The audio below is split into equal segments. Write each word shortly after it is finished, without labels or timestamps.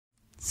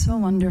So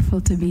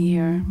wonderful to be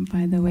here.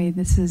 By the way,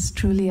 this is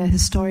truly a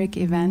historic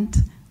event.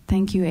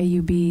 Thank you,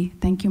 AUB.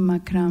 Thank you,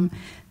 Makram.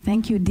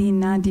 Thank you, Dean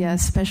Nadia,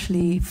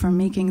 especially for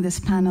making this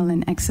panel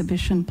and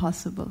exhibition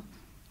possible.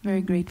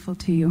 Very grateful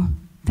to you.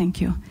 Thank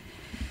you.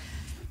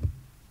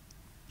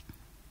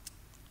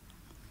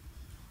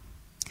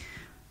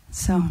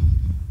 So,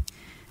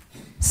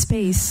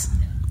 space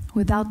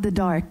without the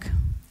dark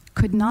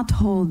could not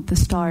hold the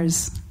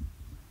stars.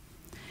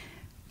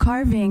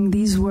 Carving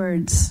these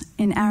words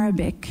in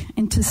Arabic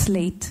into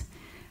slate,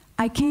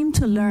 I came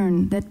to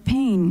learn that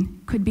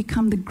pain could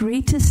become the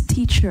greatest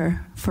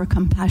teacher for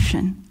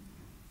compassion,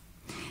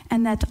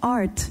 and that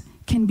art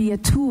can be a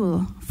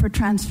tool for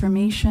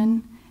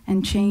transformation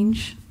and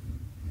change.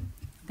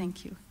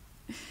 Thank you.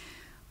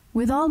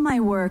 With all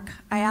my work,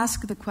 I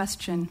ask the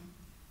question,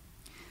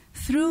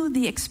 through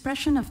the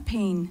expression of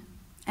pain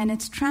and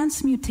its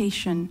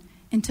transmutation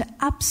into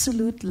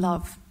absolute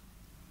love,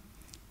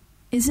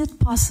 is it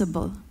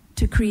possible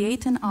to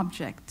create an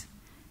object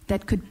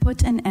that could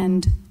put an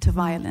end to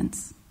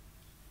violence?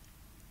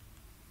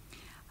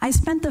 I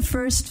spent the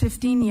first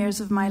 15 years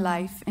of my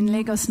life in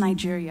Lagos,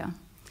 Nigeria,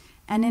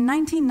 and in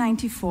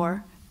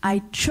 1994,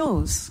 I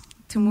chose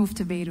to move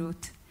to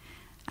Beirut.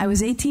 I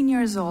was 18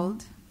 years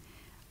old,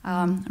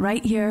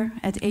 right here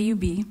at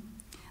AUB.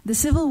 The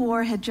civil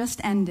war had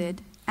just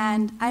ended,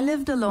 and I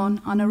lived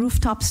alone on a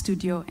rooftop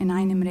studio in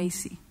Ain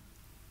Mreisi.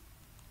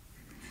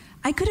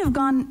 I could have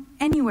gone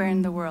anywhere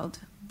in the world,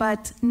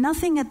 but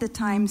nothing at the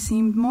time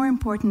seemed more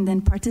important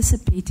than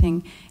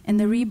participating in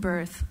the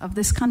rebirth of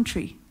this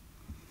country.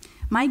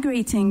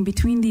 Migrating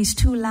between these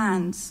two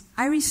lands,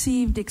 I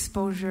received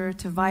exposure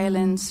to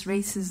violence,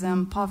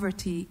 racism,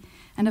 poverty,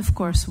 and of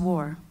course,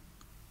 war.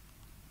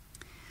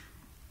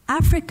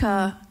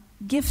 Africa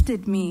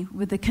gifted me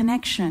with a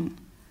connection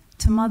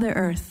to Mother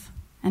Earth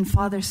and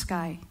Father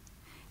Sky.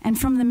 And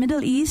from the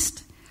Middle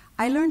East,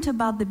 I learned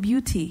about the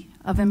beauty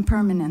of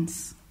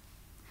impermanence.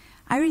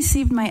 I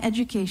received my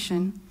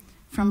education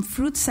from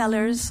fruit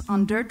sellers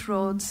on dirt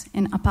roads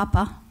in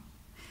Apapa,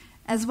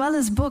 as well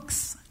as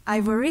books I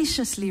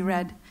voraciously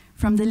read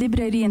from the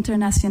Librairie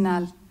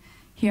Internationale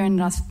here in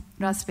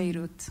Ras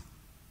Beirut.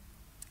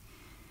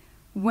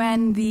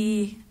 When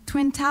the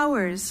Twin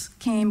Towers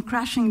came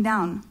crashing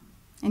down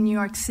in New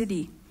York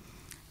City,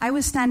 I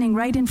was standing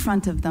right in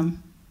front of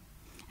them.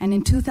 And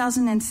in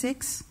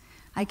 2006,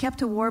 I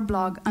kept a war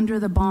blog under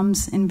the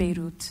bombs in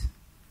Beirut.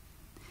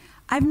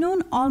 I've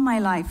known all my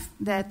life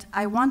that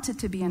I wanted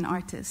to be an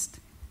artist,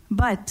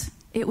 but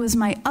it was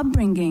my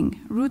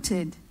upbringing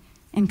rooted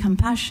in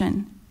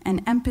compassion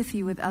and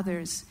empathy with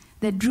others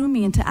that drew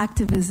me into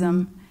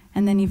activism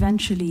and then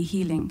eventually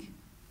healing.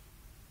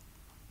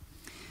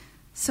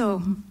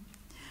 So,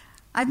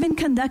 I've been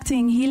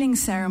conducting healing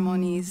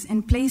ceremonies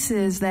in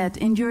places that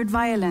endured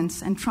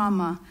violence and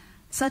trauma,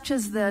 such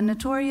as the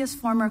notorious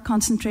former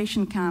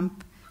concentration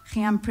camp,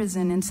 Khiam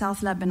prison in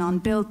South Lebanon,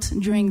 built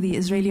during the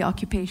Israeli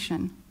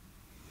occupation.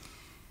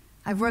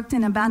 I've worked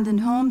in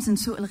abandoned homes in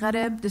Souq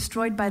al-Gharib,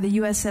 destroyed by the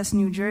USS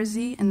New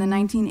Jersey in the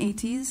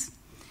 1980s,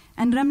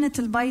 and Ramnat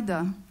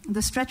al-Baida,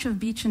 the stretch of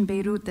beach in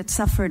Beirut that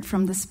suffered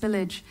from the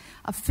spillage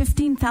of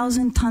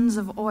 15,000 tons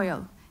of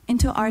oil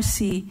into our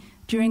sea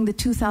during the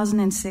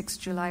 2006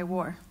 July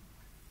war.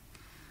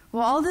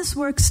 Well, all this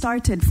work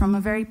started from a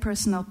very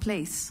personal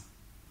place.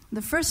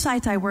 The first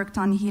site I worked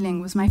on healing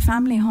was my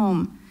family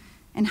home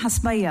in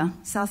Hasbaya,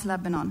 South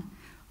Lebanon.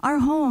 Our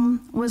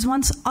home was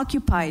once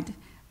occupied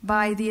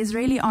by the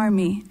Israeli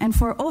army, and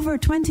for over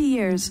 20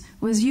 years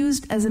was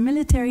used as a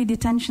military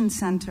detention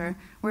center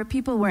where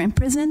people were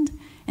imprisoned,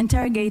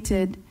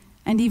 interrogated,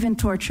 and even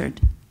tortured.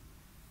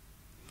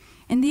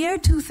 In the year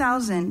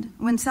 2000,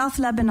 when South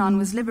Lebanon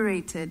was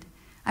liberated,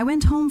 I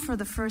went home for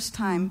the first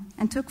time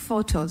and took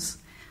photos,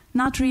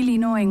 not really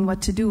knowing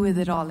what to do with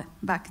it all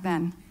back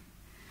then.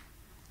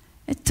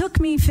 It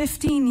took me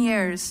 15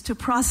 years to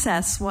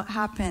process what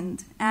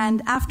happened,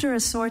 and after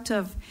a sort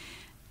of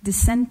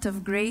descent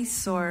of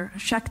grace, or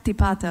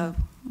Shaktipata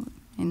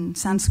in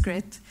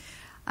Sanskrit,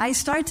 I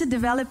started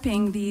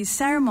developing these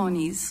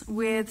ceremonies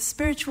with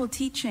spiritual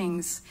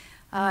teachings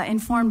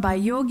informed by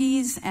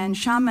yogis and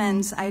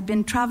shamans I'd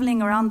been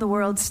traveling around the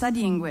world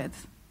studying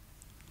with.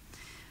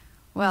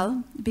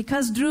 Well,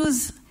 because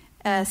Druze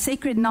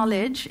sacred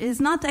knowledge is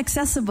not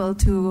accessible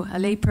to a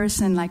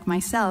layperson like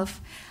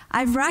myself,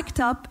 I've racked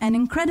up an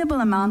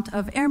incredible amount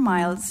of air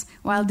miles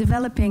while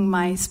developing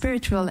my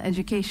spiritual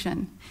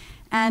education.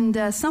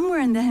 And somewhere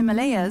in the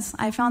Himalayas,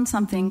 I found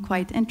something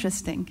quite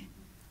interesting.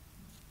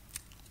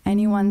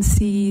 Anyone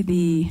see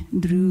the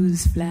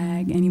Druze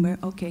flag anywhere?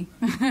 Okay.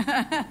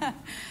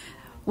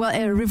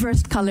 Well,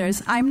 reversed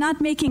colors. I'm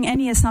not making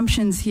any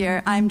assumptions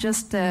here. I'm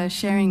just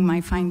sharing my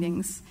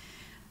findings.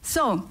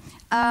 So,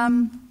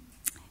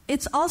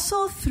 it's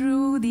also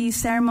through these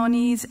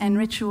ceremonies and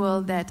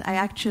ritual that I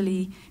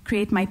actually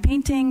create my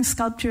paintings,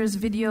 sculptures,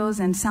 videos,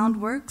 and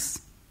sound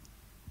works.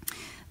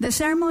 The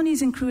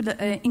ceremonies include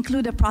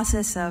a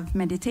process of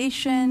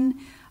meditation,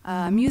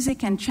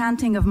 music and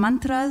chanting of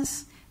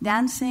mantras,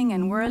 dancing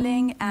and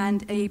whirling,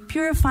 and a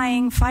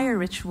purifying fire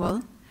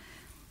ritual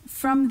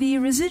From the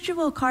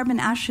residual carbon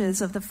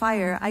ashes of the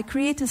fire, I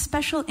create a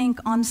special ink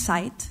on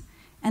site,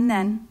 and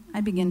then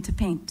I begin to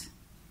paint.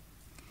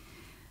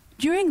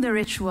 During the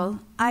ritual,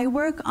 I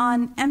work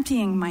on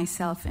emptying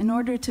myself in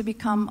order to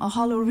become a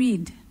hollow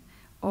reed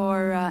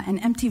or an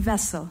empty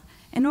vessel,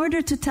 in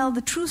order to tell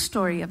the true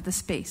story of the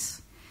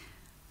space.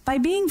 By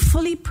being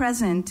fully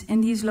present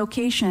in these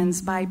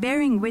locations, by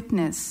bearing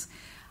witness,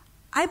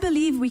 I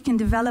believe we can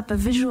develop a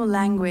visual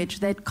language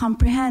that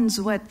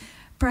comprehends what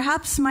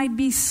perhaps might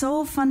be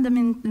so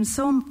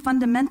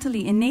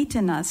fundamentally innate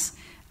in us,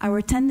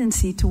 our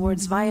tendency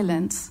towards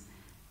violence,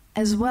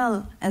 as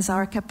well as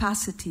our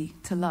capacity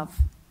to love.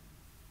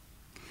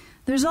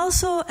 There's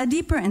also a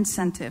deeper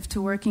incentive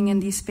to working in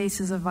these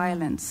spaces of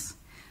violence.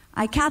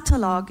 I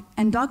catalog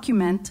and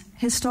document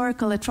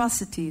historical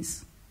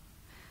atrocities.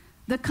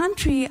 The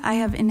country I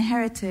have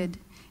inherited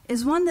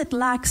is one that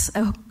lacks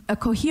a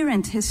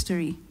coherent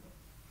history.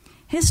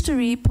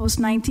 History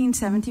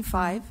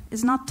post-1975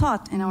 is not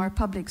taught in our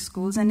public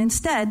schools, and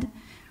instead,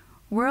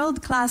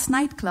 world-class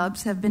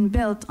nightclubs have been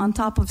built on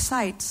top of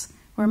sites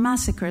where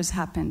massacres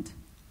happened.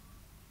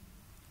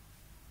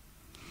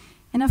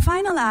 In a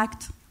final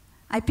act,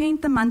 I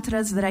paint the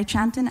mantras that I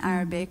chant in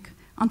Arabic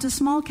onto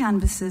small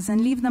canvases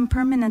and leave them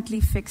permanently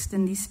fixed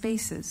in these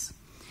spaces.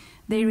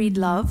 They read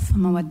love,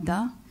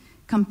 mawadda,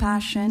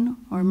 compassion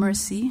or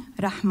mercy,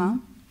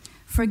 rahma,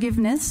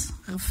 forgiveness,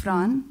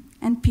 ghufran,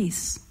 and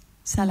peace,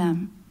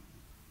 salam.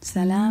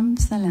 Salam,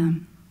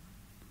 salam.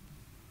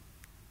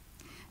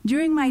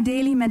 During my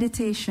daily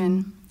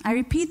meditation, I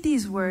repeat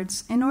these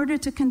words in order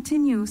to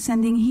continue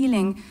sending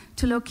healing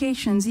to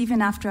locations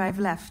even after I've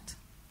left.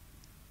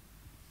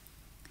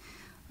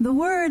 The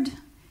word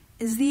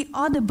is the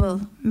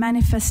audible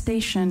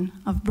manifestation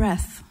of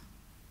breath.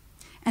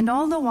 And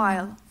all the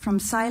while, from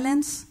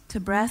silence to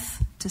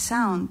breath to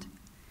sound,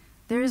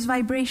 there is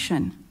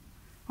vibration,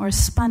 or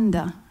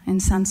spanda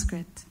in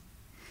Sanskrit,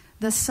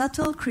 the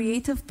subtle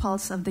creative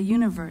pulse of the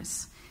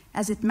universe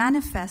as it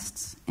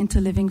manifests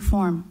into living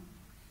form.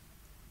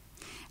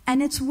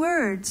 And it's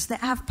words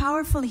that have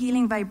powerful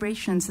healing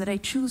vibrations that I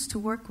choose to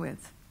work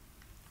with.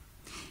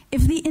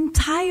 If the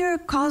entire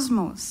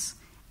cosmos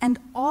and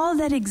all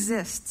that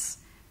exists,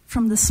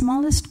 from the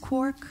smallest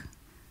quark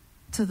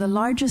to the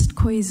largest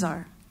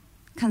quasar,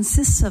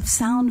 consists of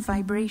sound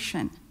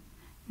vibration,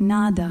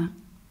 nada,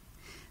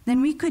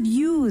 then we could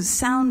use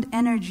sound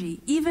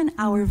energy, even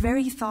our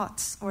very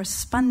thoughts or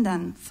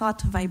spandan,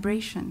 thought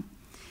vibration,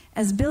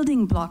 as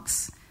building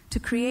blocks to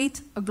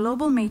create a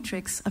global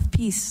matrix of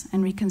peace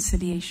and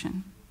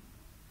reconciliation.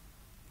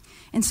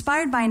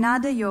 Inspired by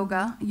nada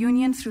yoga,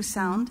 union through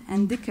sound,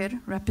 and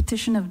dhikr,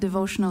 repetition of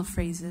devotional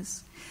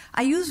phrases,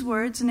 I use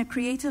words in a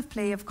creative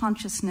play of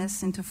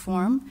consciousness into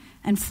form,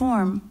 and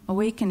form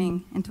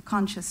awakening into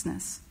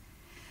consciousness.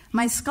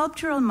 My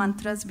sculptural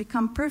mantras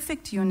become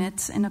perfect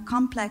units in a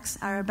complex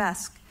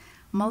arabesque,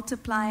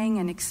 multiplying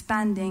and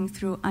expanding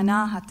through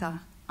anahata,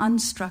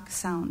 unstruck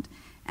sound,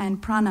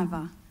 and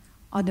pranava,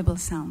 audible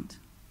sound,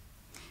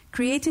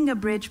 creating a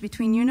bridge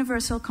between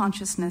universal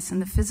consciousness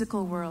and the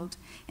physical world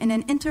in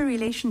an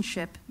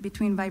interrelationship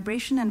between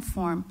vibration and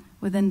form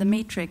within the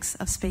matrix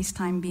of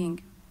space-time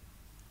being.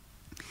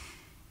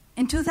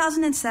 In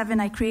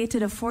 2007, I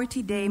created a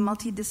 40-day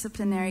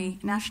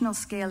multidisciplinary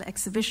national-scale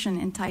exhibition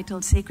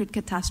entitled Sacred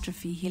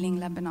Catastrophe, Healing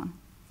Lebanon.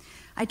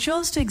 I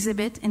chose to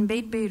exhibit in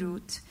Beit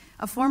Beirut,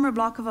 a former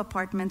block of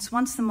apartments,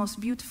 once the most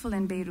beautiful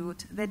in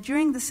Beirut, that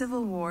during the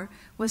Civil War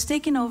was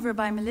taken over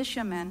by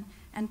militiamen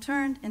and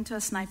turned into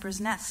a sniper's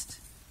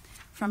nest.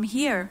 From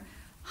here,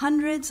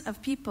 hundreds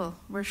of people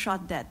were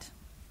shot dead.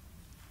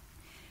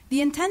 The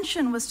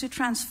intention was to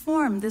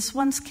transform this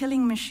once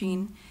killing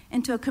machine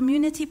into a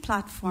community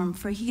platform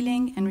for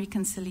healing and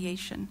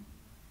reconciliation.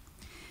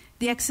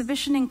 The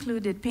exhibition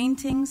included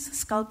paintings,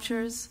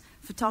 sculptures,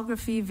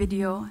 photography,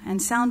 video,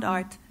 and sound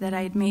art that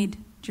I had made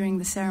during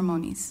the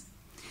ceremonies.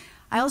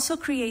 I also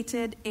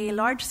created a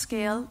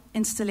large-scale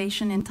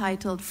installation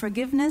entitled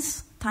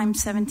Forgiveness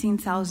times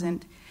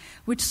 17,000,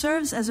 which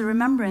serves as a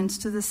remembrance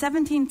to the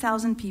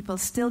 17,000 people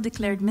still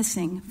declared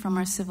missing from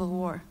our civil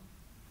war,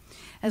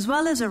 as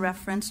well as a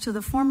reference to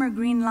the former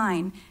Green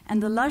Line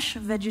and the lush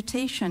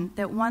vegetation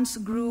that once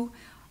grew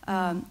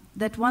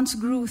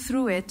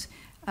through it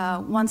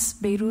once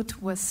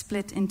Beirut was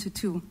split into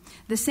two.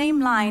 The same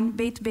line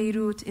Beit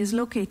Beirut is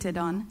located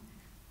on,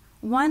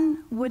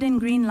 one wooden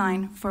green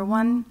line for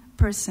one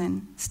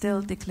person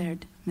still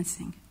declared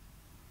missing.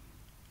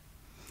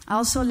 I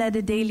also led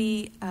a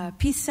daily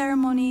peace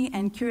ceremony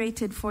and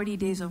curated 40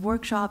 days of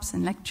workshops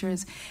and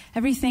lectures,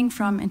 everything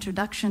from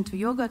introduction to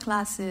yoga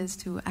classes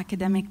to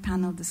academic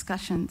panel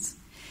discussions.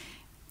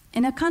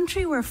 In a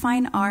country where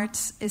fine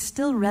arts is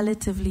still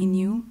relatively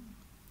new,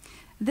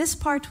 this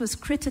part was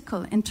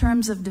critical in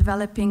terms of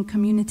developing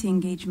community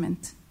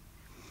engagement.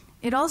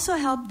 It also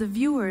helped the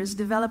viewers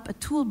develop a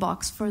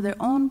toolbox for their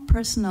own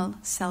personal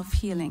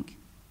self-healing.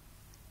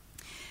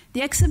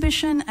 The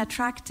exhibition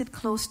attracted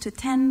close to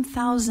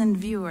 10,000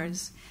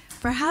 viewers,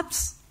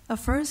 perhaps a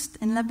first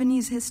in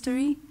Lebanese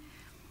history.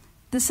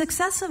 The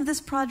success of this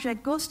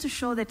project goes to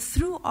show that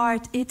through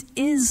art, it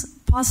is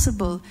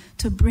possible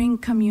to bring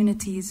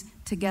communities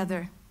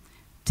together,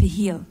 to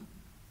heal.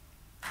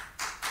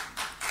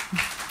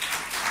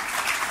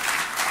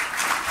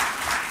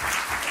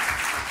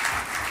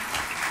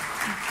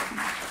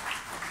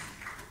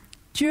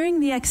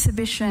 During the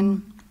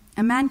exhibition,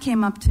 a man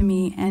came up to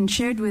me and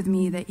shared with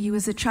me that he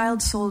was a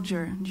child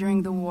soldier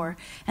during the war,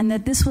 and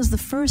that this was the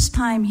first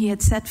time he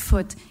had set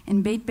foot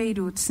in Beit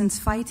Beirut since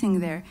fighting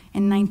there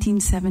in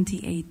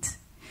 1978.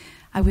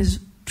 I was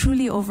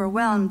truly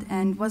overwhelmed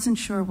and wasn't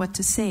sure what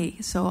to say,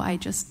 so I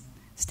just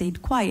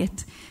stayed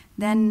quiet.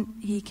 Then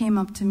he came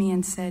up to me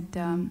and said,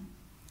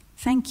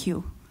 "Thank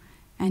you."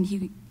 And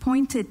he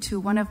pointed to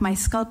one of my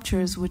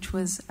sculptures, which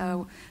was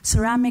a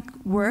ceramic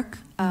work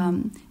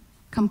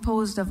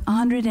composed of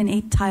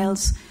 108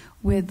 tiles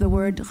with the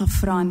word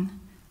ghafran,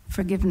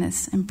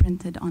 forgiveness,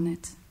 imprinted on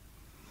it.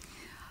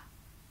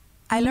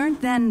 I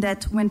learned then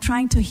that when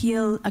trying to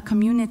heal a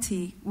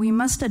community, we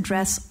must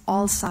address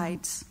all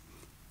sides,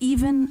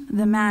 even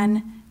the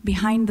man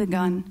behind the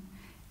gun,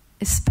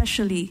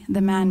 especially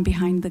the man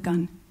behind the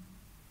gun.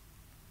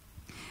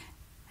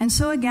 And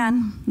so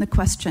again, the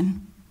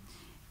question,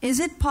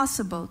 is it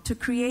possible to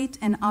create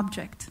an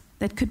object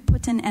that could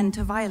put an end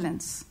to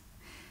violence?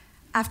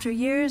 After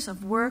years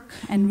of work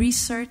and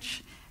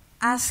research,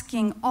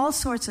 asking all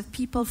sorts of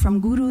people from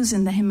gurus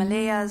in the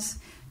Himalayas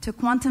to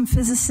quantum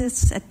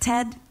physicists at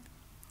TED,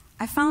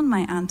 I found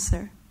my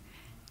answer.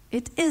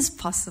 It is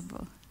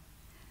possible.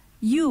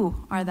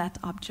 You are that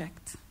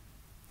object.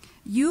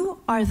 You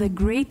are the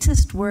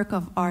greatest work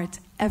of art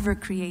ever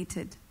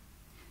created.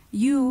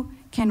 You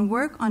can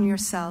work on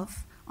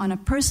yourself on a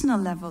personal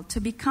level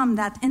to become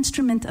that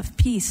instrument of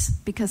peace,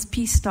 because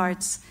peace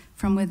starts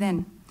from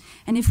within.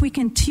 And if we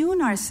can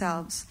tune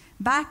ourselves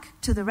back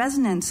to the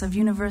resonance of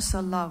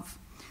universal love,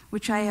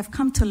 which I have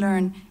come to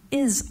learn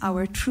is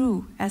our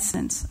true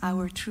essence,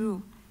 our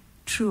true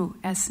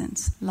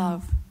essence,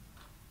 love,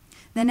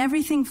 then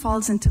everything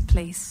falls into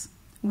place.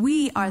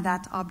 We are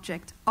that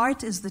object,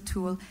 art is the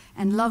tool,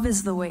 and love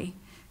is the way,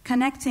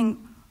 connecting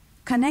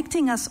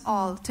us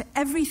all to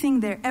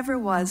everything there ever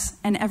was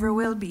and ever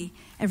will be,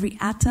 every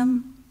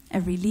atom,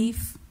 every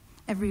leaf,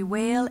 every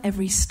whale,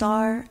 every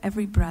star,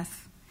 every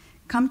breath.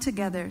 Come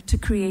together to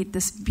create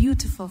this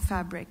beautiful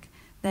fabric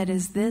that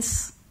is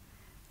this,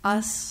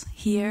 us,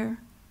 here,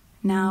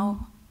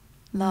 now,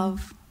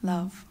 love,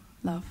 love,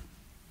 love.